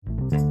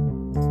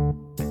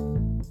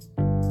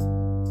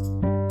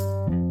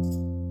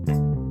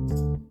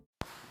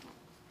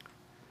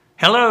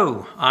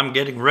Hello, I'm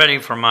getting ready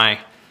for my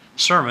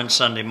sermon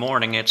Sunday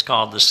morning. It's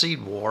called The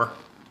Seed War.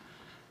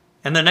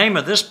 And the name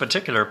of this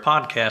particular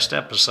podcast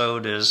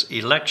episode is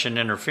Election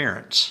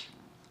Interference.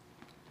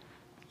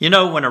 You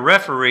know, when a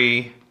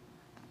referee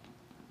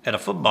at a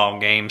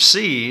football game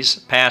sees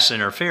pass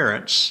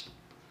interference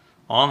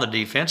on the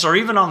defense or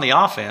even on the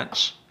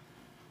offense,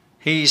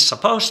 he's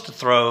supposed to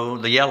throw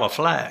the yellow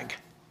flag.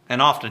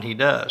 And often he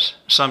does.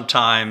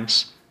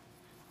 Sometimes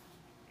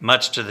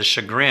much to the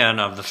chagrin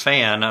of the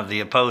fan of the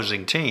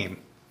opposing team.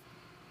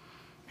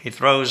 He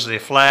throws the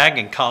flag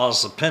and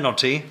calls the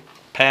penalty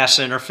pass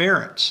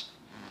interference.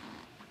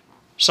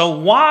 So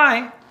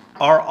why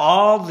are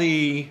all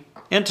the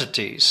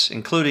entities,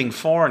 including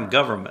foreign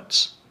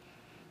governments,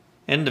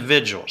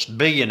 individuals,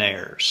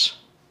 billionaires,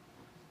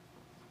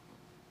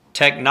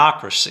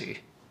 technocracy,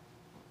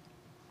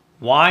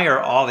 why are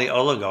all the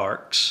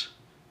oligarchs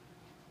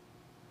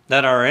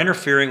that are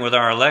interfering with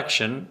our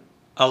election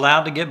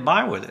allowed to get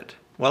by with it?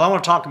 Well, I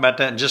want to talk about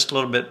that in just a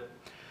little bit.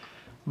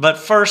 But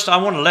first, I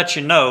want to let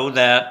you know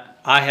that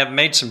I have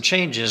made some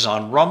changes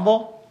on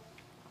Rumble.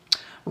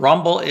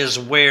 Rumble is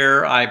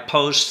where I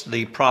post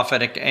the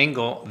Prophetic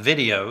Angle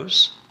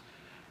videos.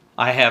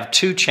 I have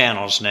two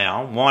channels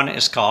now. One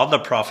is called The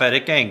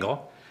Prophetic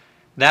Angle.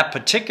 That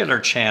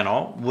particular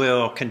channel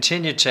will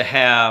continue to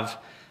have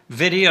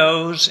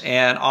videos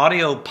and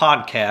audio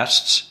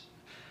podcasts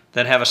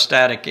that have a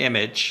static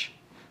image.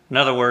 In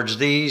other words,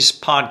 these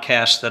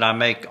podcasts that I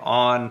make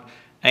on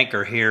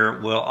Anchor here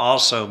will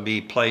also be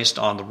placed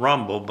on the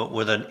Rumble, but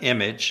with an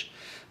image,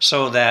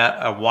 so that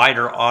a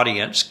wider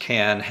audience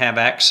can have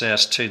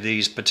access to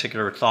these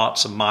particular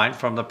thoughts of mine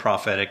from the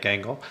prophetic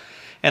angle.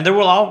 And there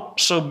will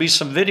also be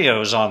some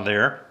videos on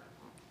there,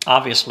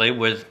 obviously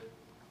with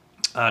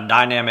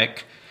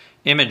dynamic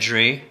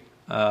imagery,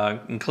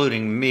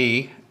 including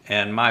me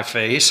and my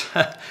face,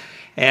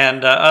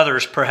 and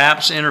others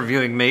perhaps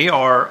interviewing me,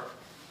 or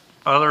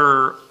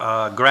other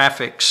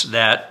graphics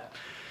that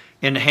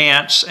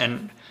enhance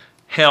and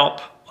help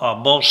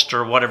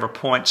bolster whatever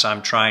points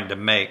I'm trying to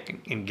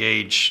make,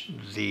 engage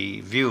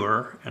the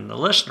viewer and the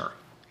listener.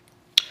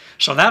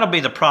 So that'll be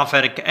the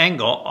prophetic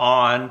angle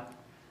on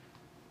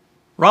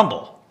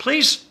Rumble.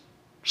 Please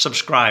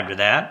subscribe to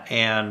that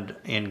and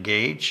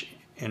engage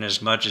in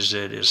as much as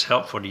it is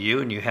helpful to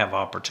you and you have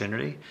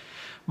opportunity.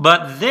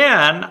 But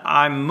then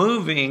I'm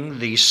moving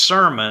the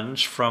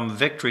sermons from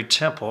Victory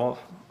Temple,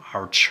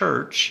 our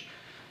church,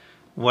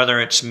 whether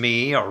it's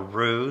me or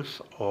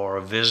Ruth or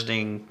a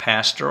visiting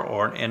pastor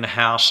or an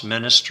in-house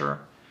minister.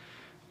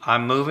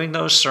 I'm moving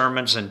those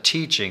sermons and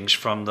teachings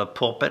from the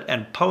pulpit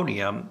and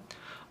podium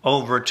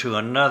over to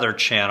another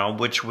channel,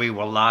 which we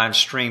will live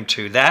stream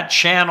to. That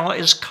channel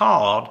is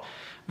called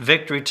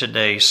Victory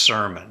Today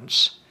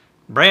Sermons.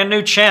 Brand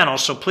new channel,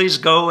 so please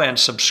go and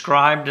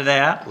subscribe to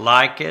that,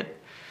 like it,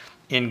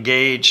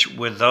 engage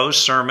with those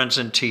sermons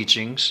and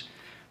teachings.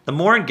 The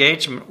more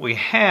engagement we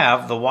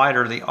have, the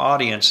wider the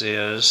audience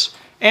is,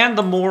 and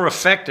the more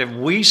effective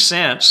we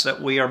sense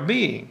that we are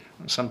being.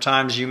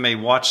 Sometimes you may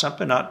watch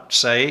something, not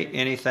say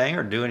anything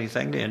or do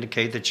anything to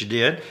indicate that you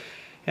did.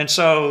 And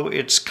so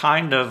it's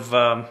kind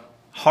of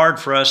hard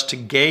for us to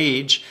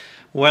gauge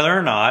whether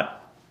or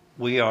not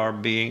we are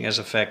being as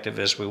effective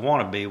as we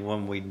want to be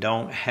when we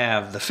don't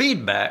have the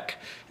feedback.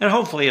 And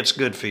hopefully it's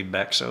good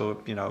feedback,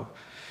 so,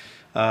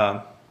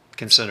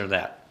 consider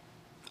that.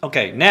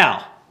 Okay,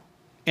 now,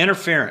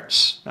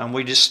 interference.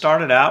 We just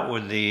started out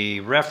with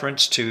the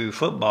reference to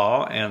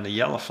football and the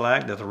yellow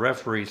flag that the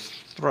referee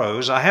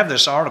throws. I have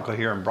this article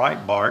here in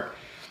Breitbart,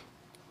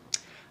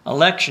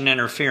 Election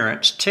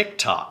Interference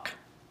TikTok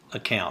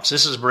Accounts.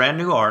 This is a brand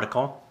new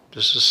article.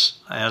 This is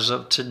as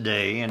of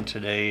today, and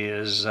today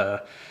is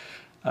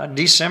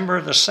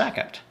December the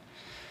 2nd.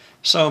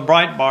 So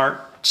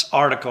Breitbart's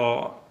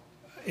article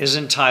is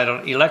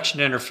entitled Election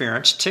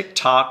Interference,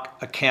 TikTok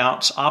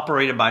Accounts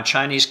Operated by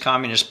Chinese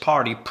Communist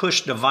Party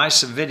Push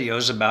Divisive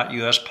Videos About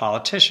U.S.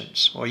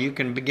 Politicians. Well, you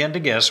can begin to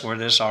guess where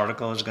this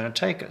article is going to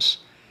take us.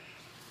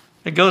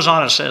 It goes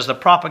on and says, the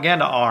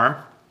propaganda arm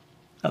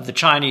of the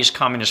Chinese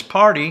Communist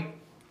Party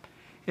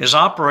is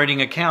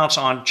operating accounts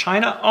on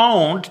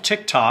China-owned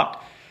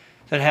TikTok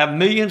that have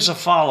millions of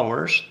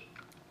followers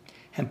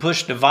and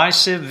push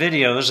divisive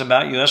videos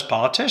about U.S.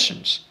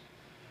 politicians.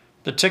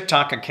 The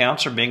TikTok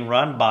accounts are being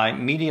run by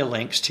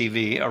MediaLinks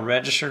TV, a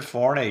registered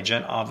foreign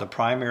agent of the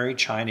primary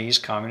Chinese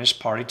Communist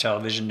Party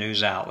television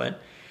news outlet,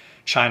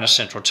 China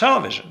Central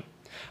Television,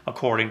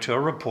 according to a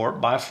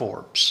report by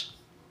Forbes.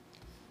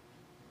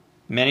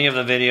 Many of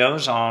the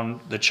videos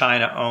on the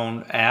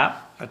China-owned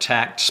app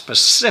attacked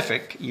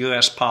specific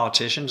U.S.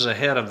 politicians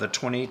ahead of the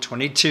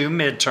 2022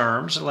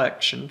 midterm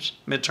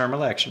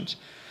elections.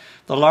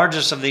 The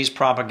largest of these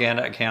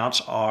propaganda accounts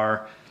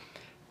are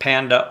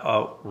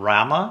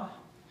Pandorama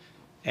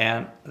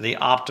and The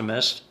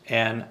Optimist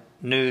and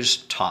News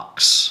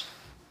Talks.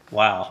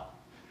 Wow.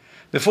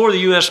 Before the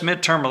U.S.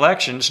 midterm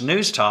elections,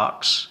 News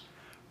Talks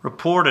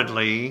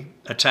reportedly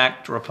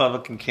attacked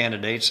Republican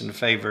candidates and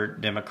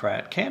favored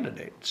Democrat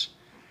candidates.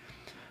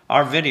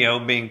 Our video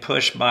being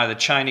pushed by the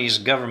Chinese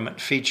government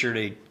featured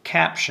a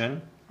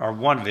caption, or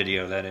one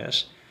video that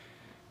is,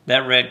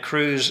 that read,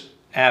 "Cruz,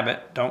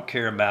 Abbott don't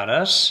care about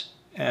us,"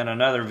 and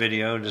another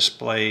video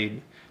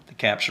displayed the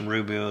caption,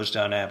 "Rubio has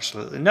done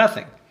absolutely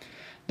nothing."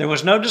 There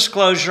was no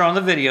disclosure on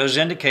the videos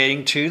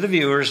indicating to the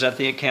viewers that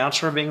the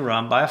accounts were being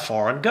run by a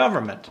foreign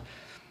government.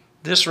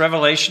 This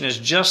revelation is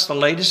just the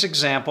latest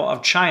example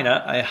of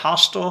China, a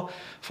hostile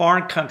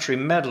foreign country,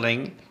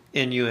 meddling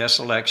in U.S.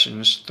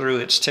 elections through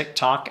its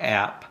TikTok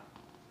app,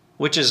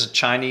 which is a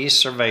Chinese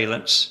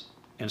surveillance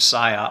and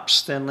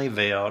psyops thinly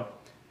veiled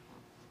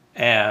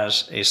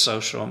as a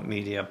social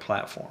media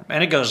platform.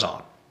 And it goes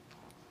on.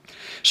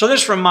 So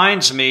this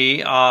reminds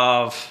me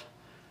of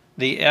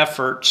the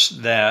efforts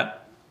that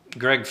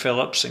Greg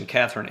Phillips and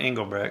Catherine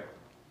Engelbrecht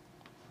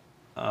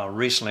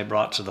recently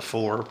brought to the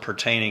fore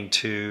pertaining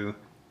to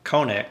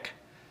Konnech,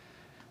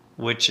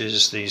 which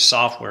is the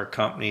software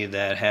company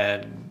that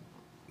had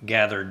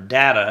gathered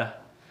data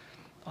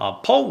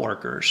of poll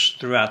workers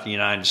throughout the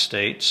United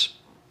States,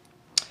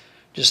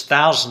 just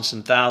thousands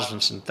and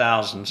thousands and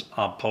thousands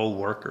of poll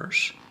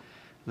workers.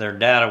 Their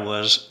data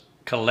was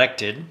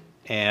collected,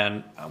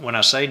 and when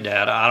I say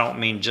data, I don't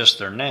mean just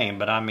their name,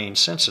 but I mean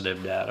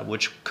sensitive data,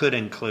 which could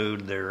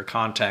include their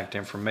contact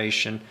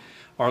information,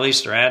 or at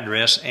least their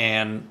address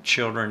and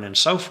children and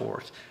so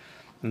forth.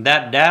 And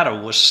that data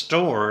was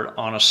stored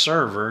on a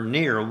server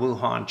near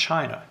Wuhan,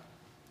 China.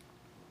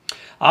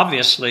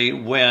 Obviously,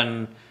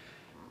 when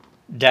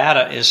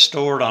data is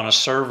stored on a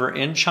server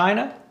in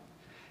China,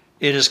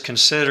 it is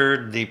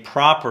considered the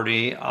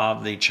property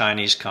of the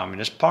Chinese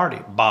Communist Party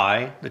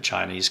by the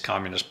Chinese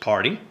Communist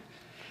Party,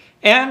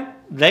 and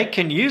they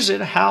can use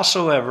it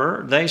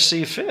howsoever they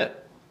see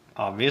fit.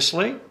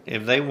 Obviously,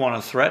 if they want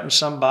to threaten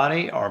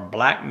somebody or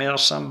blackmail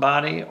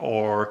somebody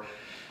or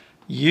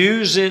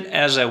use it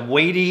as a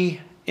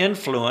weighty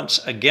influence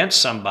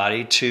against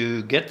somebody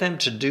to get them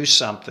to do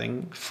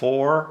something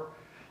for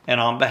and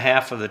on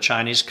behalf of the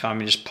Chinese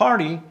Communist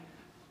Party,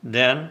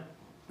 then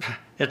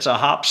it's a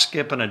hop,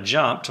 skip, and a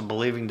jump to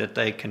believing that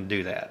they can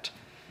do that.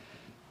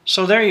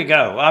 So there you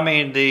go. I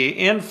mean, the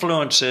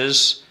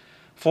influences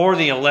for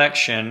the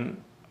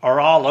election are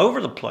all over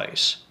the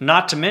place,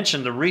 not to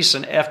mention the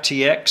recent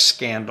FTX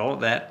scandal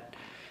that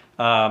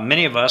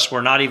many of us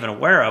were not even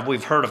aware of.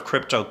 We've heard of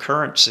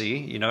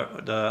cryptocurrency. You know,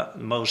 the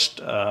most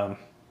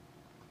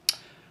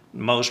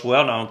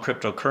well-known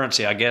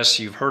cryptocurrency, I guess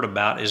you've heard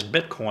about, is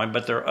Bitcoin,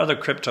 but there are other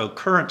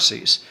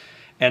cryptocurrencies.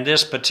 And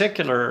this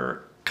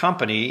particular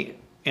company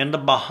in the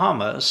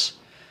Bahamas,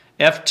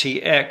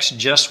 FTX,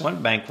 just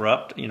went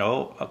bankrupt, you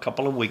know, a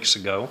couple of weeks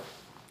ago.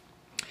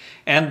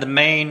 And the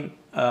main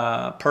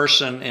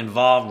person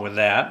involved with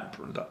that,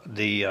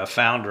 the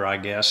founder, I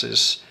guess,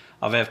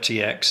 of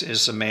FTX,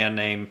 is a man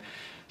named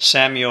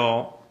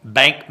Samuel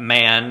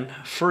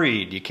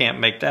Bankman-Fried. You can't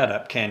make that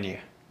up, can you?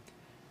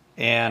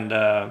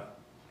 And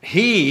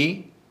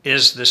he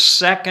is the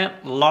second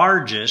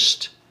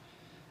largest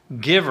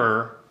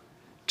giver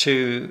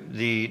to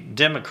the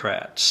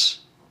Democrats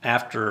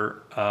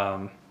after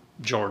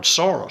George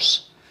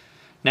Soros.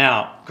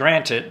 Now,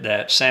 granted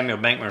that Samuel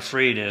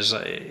Bankman-Fried is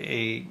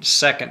a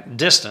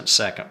distant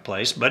second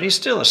place, but he's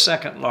still a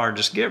second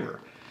largest giver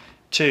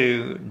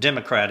to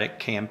Democratic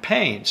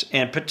campaigns,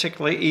 and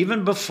particularly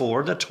even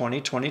before the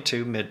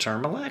 2022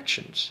 midterm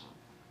elections.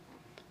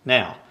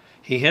 Now,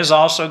 he has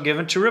also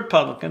given to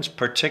Republicans,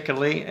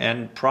 particularly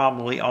and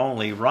probably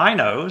only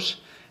rhinos,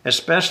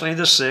 especially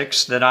the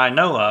 6 that I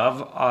know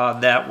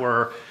of that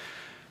were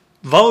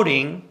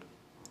voting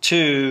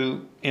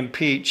to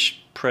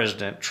impeach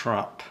President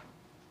Trump.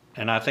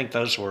 And I think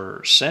those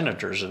were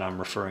senators that I'm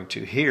referring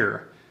to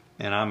here.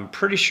 And I'm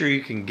pretty sure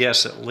you can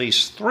guess at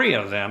least 3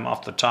 of them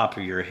off the top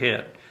of your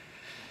head.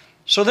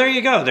 So there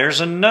you go.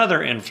 There's another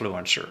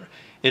influencer.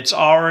 It's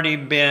already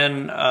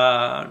been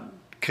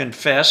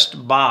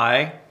confessed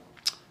by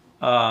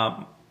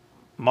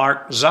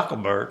Mark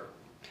Zuckerberg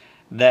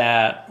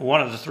that one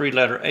of the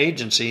 3-letter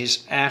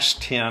agencies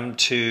asked him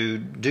to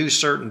do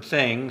certain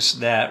things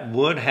that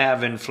would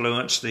have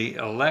influenced the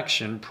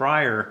election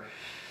prior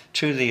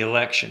to the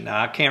election.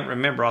 Now, I can't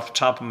remember off the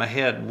top of my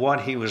head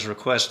what he was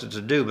requested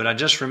to do, but I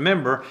just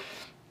remember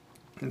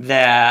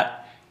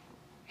that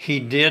he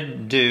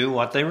did do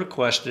what they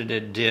requested.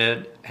 It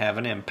did have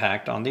an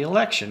impact on the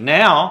election.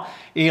 Now,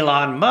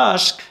 Elon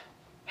Musk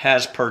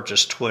has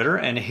purchased Twitter,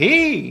 and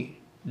he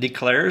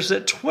declares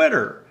that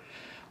Twitter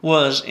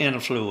was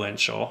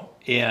influential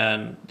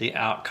in the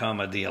outcome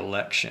of the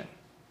election.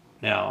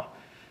 Now,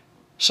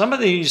 some of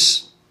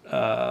these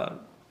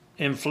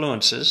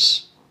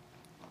influences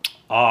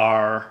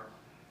are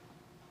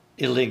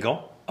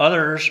illegal.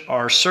 Others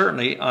are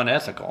certainly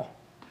unethical.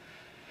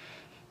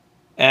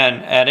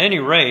 And at any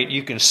rate,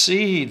 you can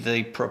see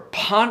the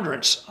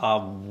preponderance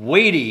of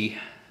weighty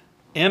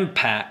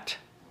impact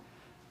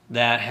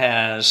that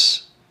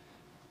has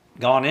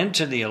gone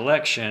into the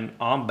election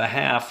on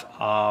behalf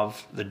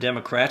of the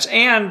Democrats,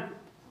 and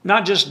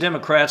not just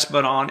Democrats,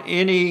 but on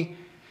any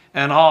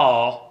and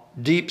all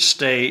deep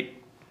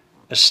state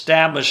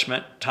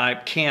establishment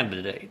type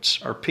candidates,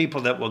 or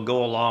people that will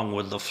go along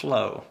with the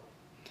flow.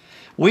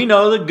 We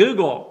know that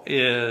Google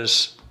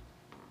is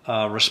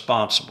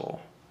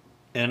responsible,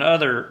 and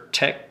other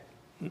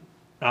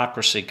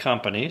technocracy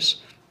companies.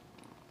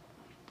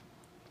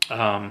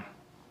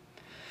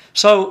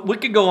 So we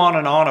could go on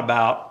and on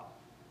about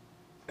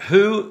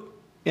who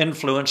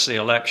influenced the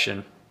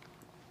election,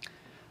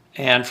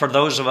 and for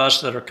those of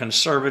us that are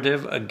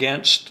conservative,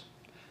 against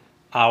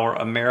our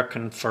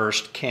American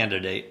First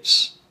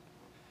candidates.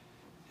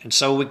 And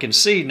so we can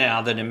see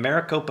now that in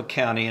Maricopa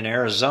County in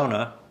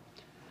Arizona,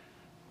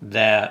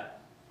 that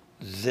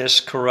this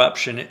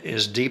corruption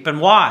is deep and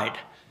wide.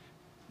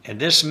 And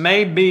this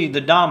may be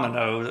the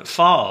domino that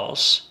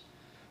falls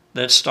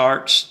that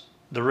starts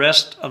the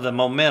rest of the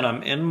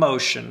momentum in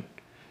motion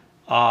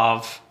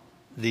of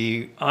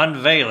the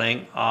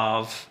unveiling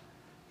of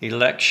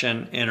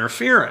election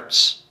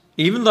interference.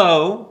 Even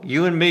though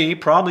you and me,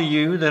 probably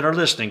you that are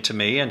listening to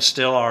me and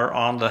still are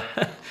on the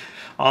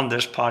on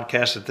this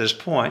podcast at this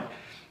point,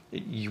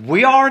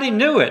 we already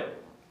knew it.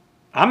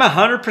 I'm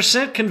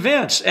 100%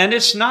 convinced. And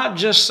it's not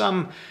just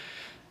some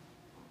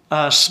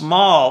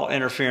small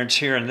interference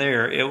here and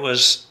there. It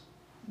was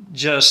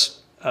just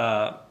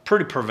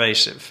pretty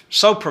pervasive.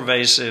 So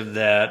pervasive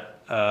that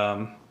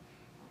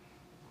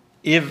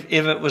if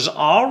it was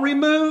all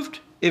removed,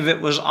 if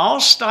it was all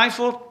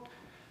stifled,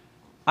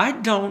 I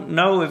don't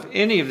know if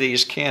any of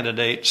these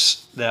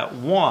candidates that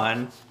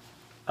won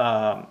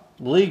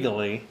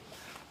legally,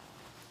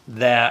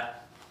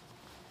 that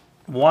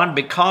won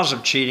because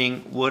of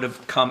cheating, would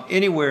have come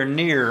anywhere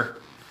near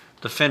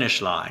the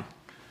finish line.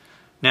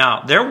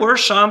 Now, there were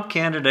some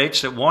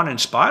candidates that won in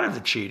spite of the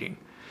cheating.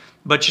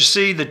 But you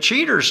see, the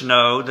cheaters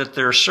know that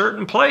there are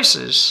certain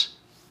places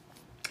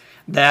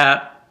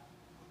that,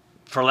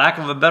 for lack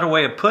of a better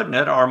way of putting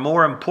it, are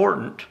more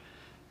important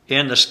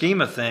in the scheme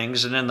of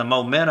things and in the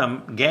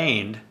momentum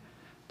gained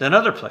than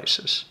other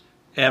places.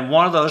 And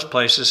one of those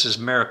places is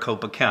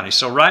Maricopa County.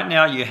 So right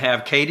now you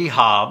have Katie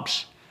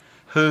Hobbs,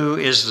 who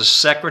is the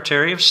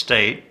Secretary of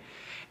State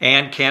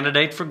and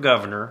candidate for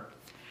governor,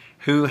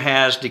 who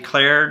has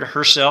declared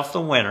herself the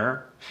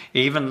winner,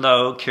 even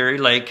though Kari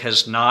Lake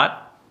has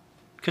not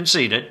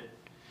conceded.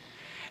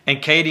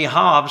 And Katie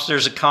Hobbs,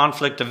 there's a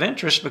conflict of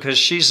interest because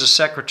she's the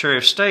Secretary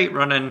of State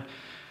running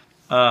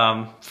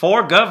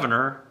for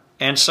governor,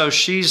 and so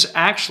she's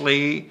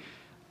actually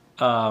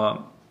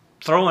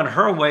throwing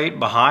her weight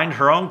behind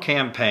her own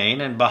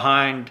campaign and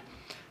behind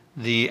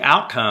the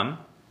outcome.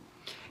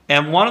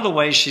 And one of the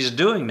ways she's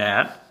doing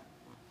that,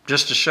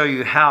 just to show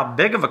you how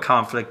big of a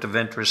conflict of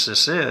interest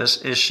this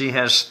is she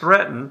has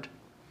threatened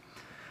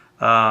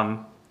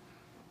one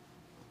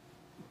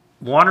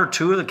or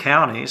two of the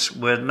counties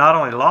with not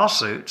only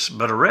lawsuits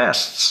but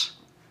arrests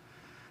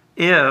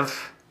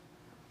if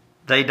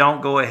they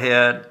don't go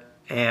ahead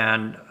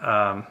and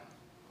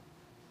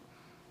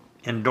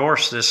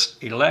endorse this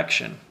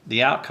election,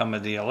 the outcome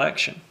of the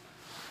election.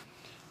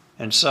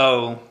 And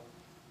so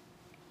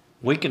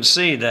we can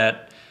see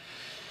that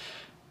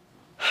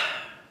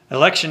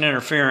election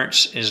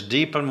interference is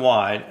deep and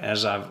wide,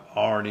 as I've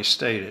already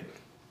stated.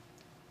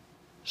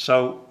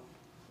 So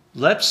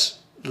let's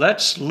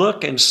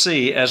look and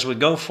see as we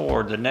go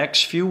forward the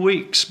next few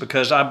weeks,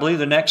 because I believe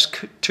the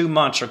next 2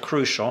 months are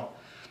crucial.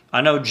 I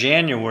know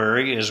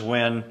January is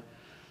when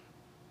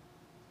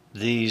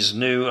these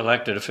new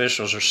elected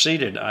officials are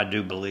seated, I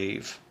do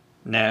believe,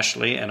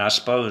 nationally, and I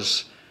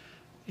suppose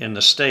in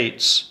the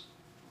states.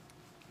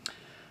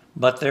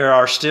 But there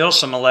are still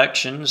some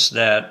elections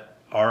that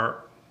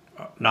are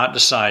not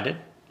decided,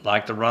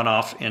 like the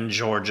runoff in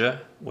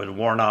Georgia with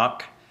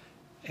Warnock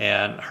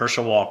and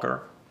Herschel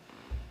Walker.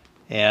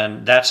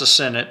 And that's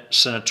a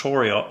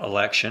senatorial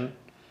election,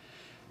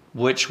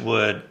 which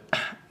would,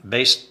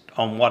 based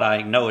on what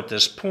I know at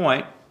this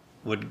point,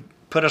 would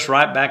put us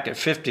right back at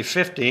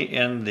 50-50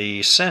 in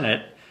the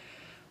Senate,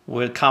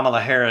 with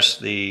Kamala Harris,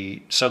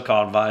 the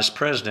so-called vice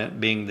president,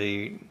 being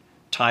the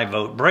tie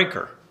vote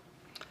breaker.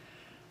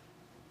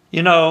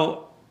 You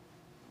know,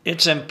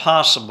 it's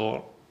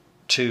impossible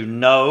to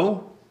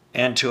know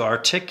and to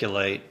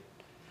articulate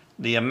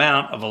the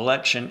amount of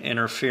election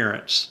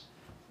interference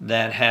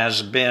that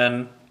has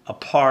been a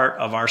part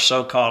of our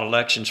so-called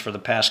elections for the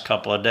past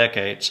couple of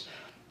decades.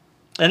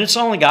 And it's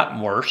only gotten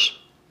worse.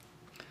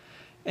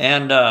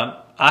 And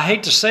I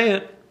hate to say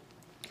it,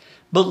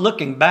 but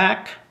looking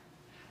back,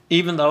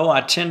 even though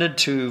I tended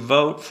to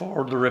vote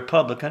for the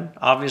Republican,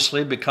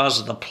 obviously because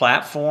of the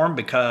platform,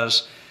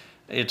 because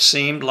it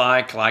seemed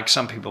like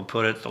some people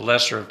put it, the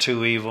lesser of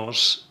two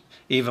evils,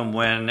 even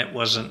when it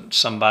wasn't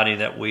somebody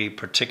that we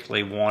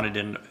particularly wanted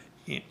and,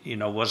 you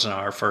know, wasn't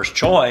our first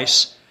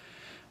choice.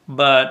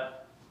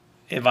 But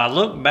if I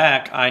look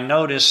back, I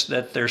notice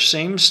that there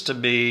seems to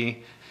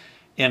be,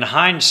 in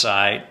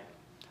hindsight,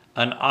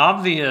 an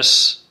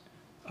obvious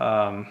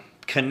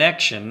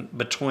connection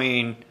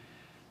between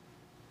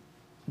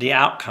the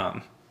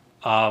outcome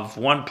of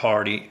one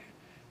party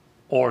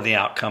or the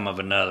outcome of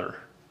another.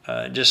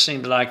 It just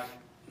seemed like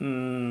a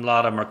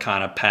lot of them are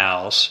kind of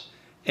pals,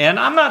 And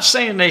I'm not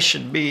saying they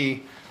should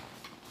be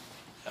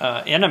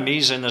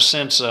enemies in the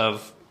sense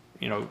of,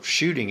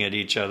 shooting at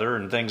each other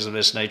and things of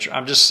this nature.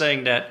 I'm just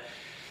saying that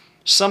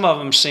some of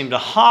them seem to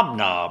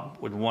hobnob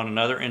with one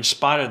another in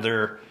spite of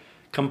their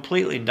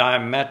completely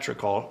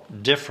diametrical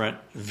different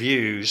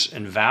views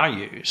and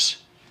values.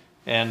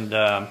 And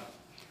then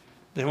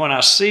when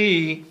I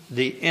see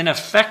the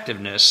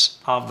ineffectiveness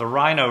of the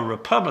Rhino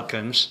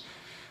Republicans,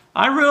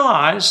 I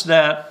realize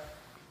that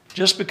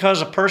just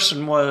because a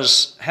person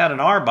had an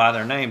R by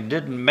their name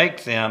didn't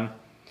make them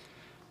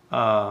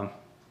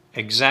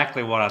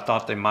exactly what I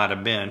thought they might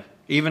have been,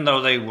 even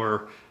though they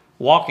were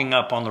walking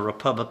up on the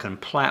Republican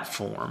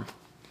platform.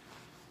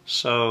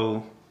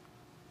 So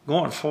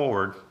going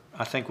forward,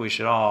 I think we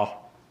should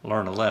all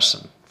learn a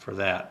lesson for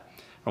that.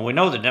 And we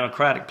know the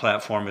Democratic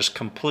platform is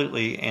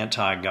completely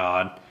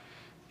anti-God,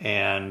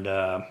 and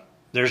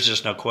there's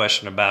just no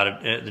question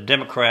about it. The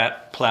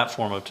Democrat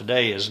platform of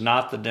today is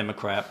not the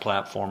Democrat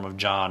platform of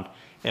John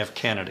F.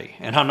 Kennedy.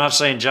 And I'm not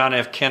saying John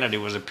F. Kennedy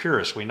was a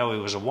purist. We know he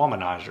was a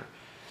womanizer.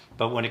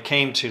 But when it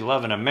came to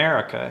loving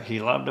America, he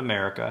loved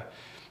America,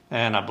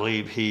 and I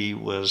believe he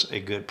was a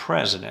good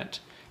president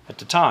at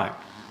the time.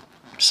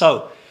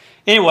 So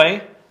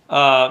anyway,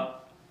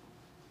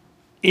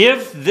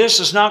 if this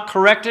is not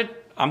corrected,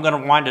 I'm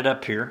going to wind it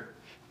up here.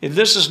 If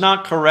this is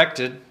not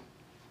corrected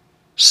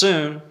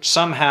soon,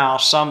 somehow,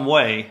 some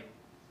way,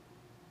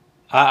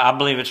 I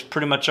believe it's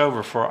pretty much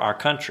over for our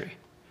country.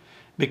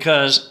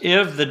 Because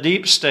if the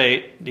deep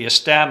state, the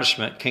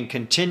establishment, can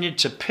continue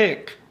to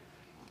pick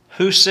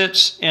who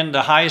sits in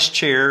the highest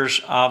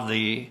chairs of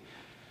the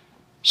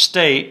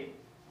state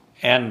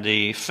and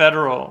the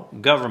federal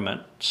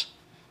governments,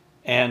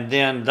 and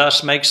then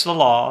thus makes the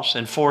laws,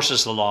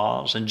 enforces the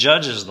laws, and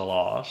judges the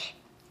laws,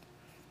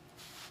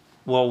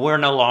 well, we're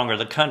no longer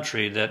the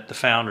country that the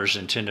founders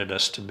intended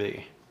us to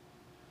be.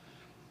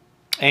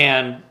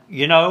 And,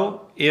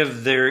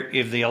 if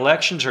the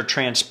elections are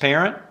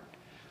transparent,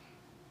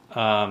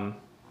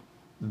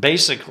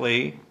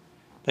 basically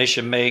they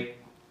should make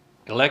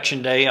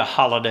Election Day a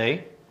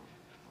holiday.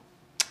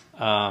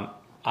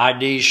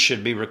 IDs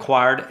should be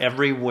required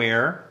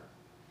everywhere.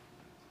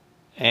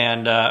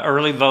 And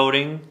early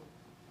voting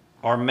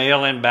or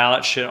mail-in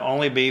ballots should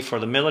only be for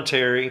the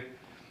military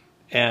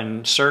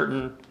and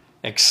certain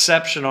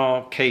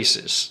exceptional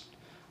cases.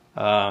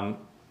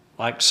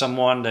 Like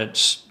someone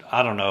that's,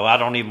 I don't know, I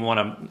don't even want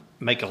to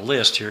make a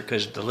list here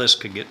because the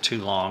list could get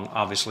too long,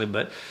 obviously,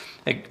 but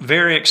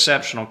very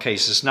exceptional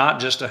cases, not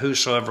just a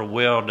whosoever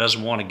will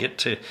doesn't want to get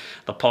to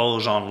the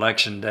polls on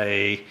Election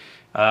Day.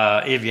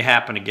 If you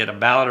happen to get a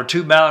ballot or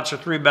 2 ballots or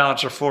 3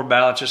 ballots or 4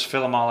 ballots, just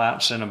fill them all out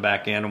and send them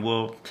back in, and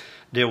we'll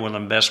deal with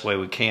them the best way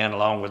we can,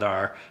 along with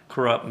our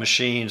corrupt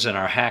machines and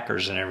our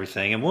hackers and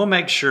everything. And we'll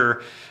make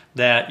sure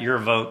that your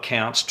vote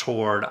counts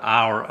toward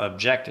our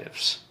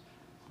objectives.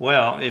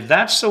 Well, if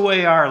that's the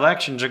way our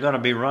elections are going to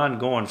be run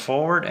going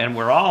forward, and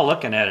we're all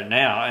looking at it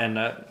now, and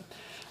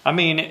I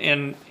mean,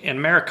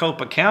 in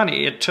Maricopa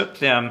County, it took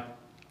them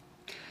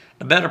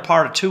the better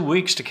part of 2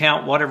 weeks to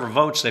count whatever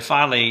votes they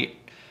finally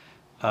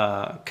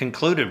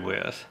concluded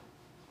with.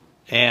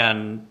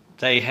 And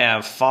they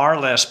have far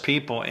less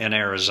people in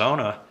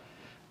Arizona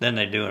than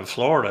they do in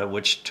Florida,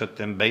 which took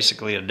them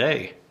basically a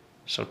day.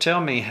 So tell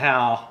me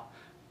how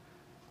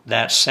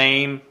that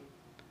same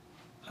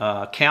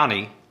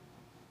county,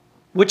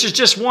 which is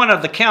just one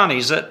of the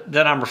counties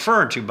that I'm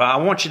referring to, but I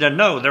want you to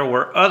know there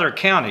were other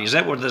counties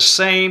that were the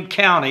same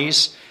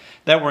counties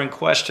that were in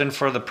question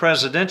for the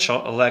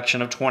presidential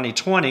election of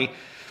 2020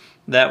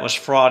 that was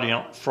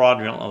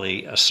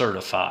fraudulently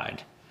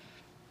certified.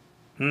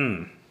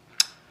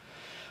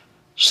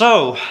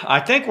 So I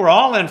think we're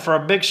all in for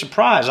a big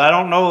surprise. I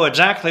don't know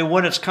exactly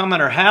when it's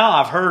coming or how.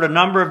 I've heard a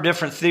number of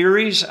different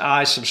theories.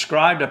 I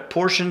subscribe to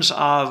portions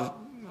of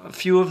a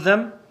few of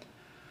them.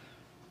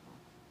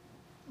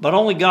 But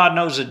only God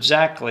knows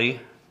exactly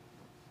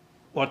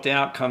what the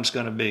outcome's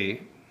going to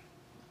be.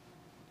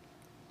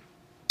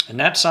 And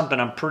that's something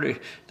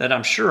that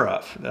I'm sure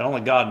of, that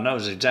only God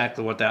knows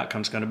exactly what the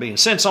outcome's going to be. And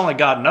since only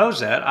God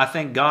knows that, I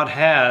think God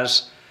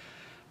has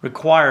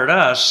required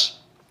us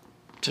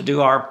to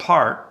do our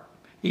part,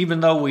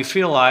 even though we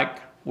feel like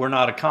we're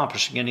not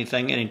accomplishing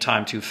anything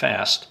anytime too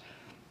fast.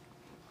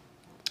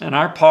 And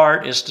our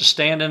part is to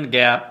stand in the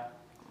gap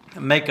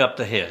and make up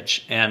the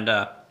hedge. And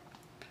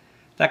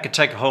that could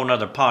take a whole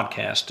nother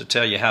podcast to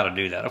tell you how to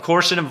do that. Of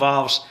course, it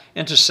involves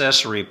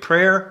intercessory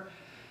prayer,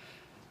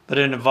 but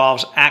it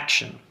involves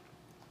action.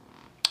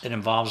 It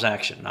involves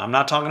action. Now, I'm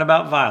not talking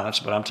about violence,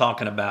 but I'm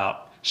talking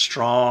about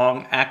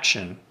strong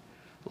action,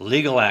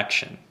 legal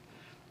action,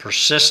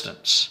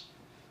 persistence,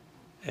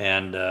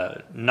 and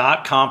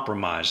not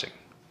compromising.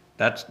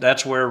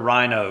 That's where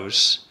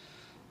rhinos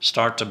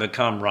start to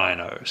become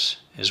rhinos,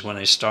 is when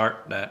they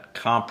start that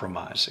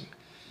compromising.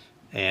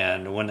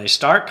 And when they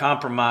start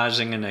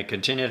compromising and they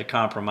continue to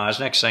compromise,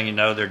 next thing you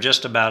know, they're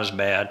just about as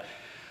bad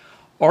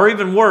or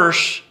even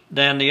worse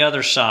than the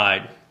other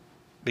side,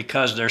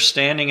 because they're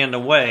standing in the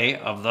way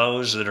of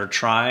those that are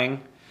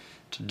trying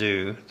to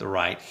do the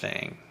right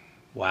thing.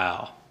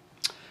 Wow.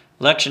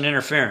 election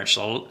interference.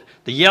 So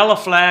the yellow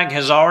flag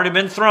has already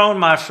been thrown,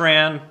 my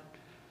friend.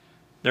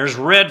 There's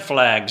red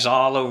flags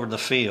all over the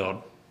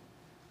field.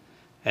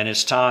 And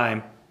it's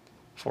time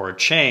for a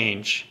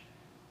change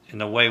in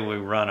the way we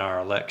run our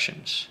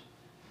elections.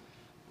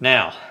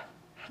 Now,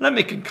 let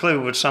me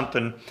conclude with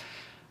something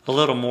a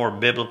little more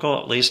biblical,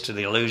 at least to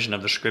the allusion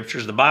of the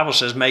Scriptures. The Bible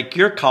says, make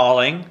your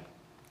calling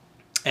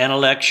and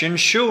election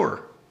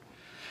sure.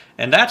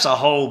 And that's a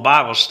whole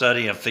Bible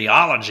study of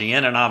theology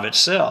in and of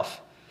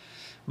itself.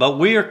 But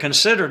we are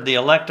considered the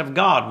elect of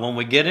God when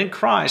we get in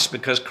Christ,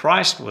 because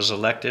Christ was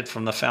elected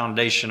from the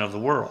foundation of the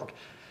world.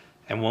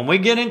 And when we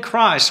get in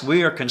Christ,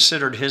 we are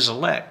considered His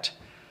elect.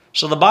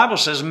 So the Bible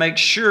says, make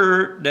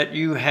sure that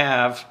you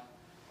have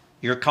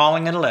your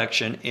calling and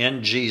election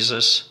in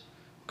Jesus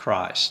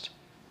Christ.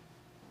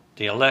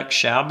 The elect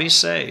shall be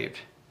saved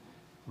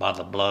by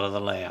the blood of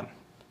the Lamb.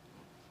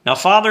 Now,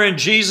 Father, in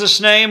Jesus'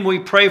 name, we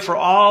pray for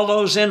all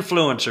those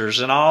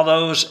influencers and all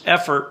those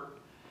effort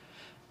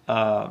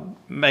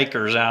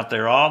makers out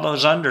there, all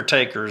those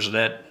undertakers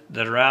that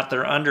are out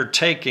there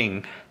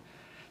undertaking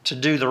to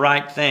do the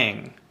right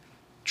thing,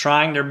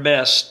 trying their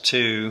best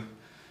to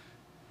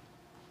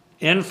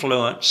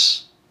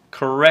influence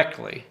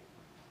correctly,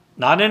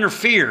 not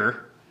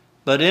interfere,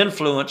 but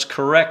influence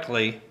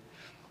correctly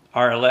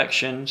our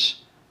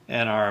elections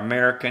and our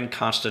American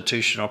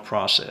constitutional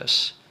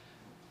process.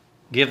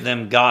 Give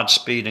them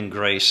Godspeed and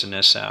grace in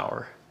this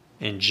hour.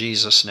 In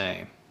Jesus'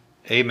 name,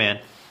 amen.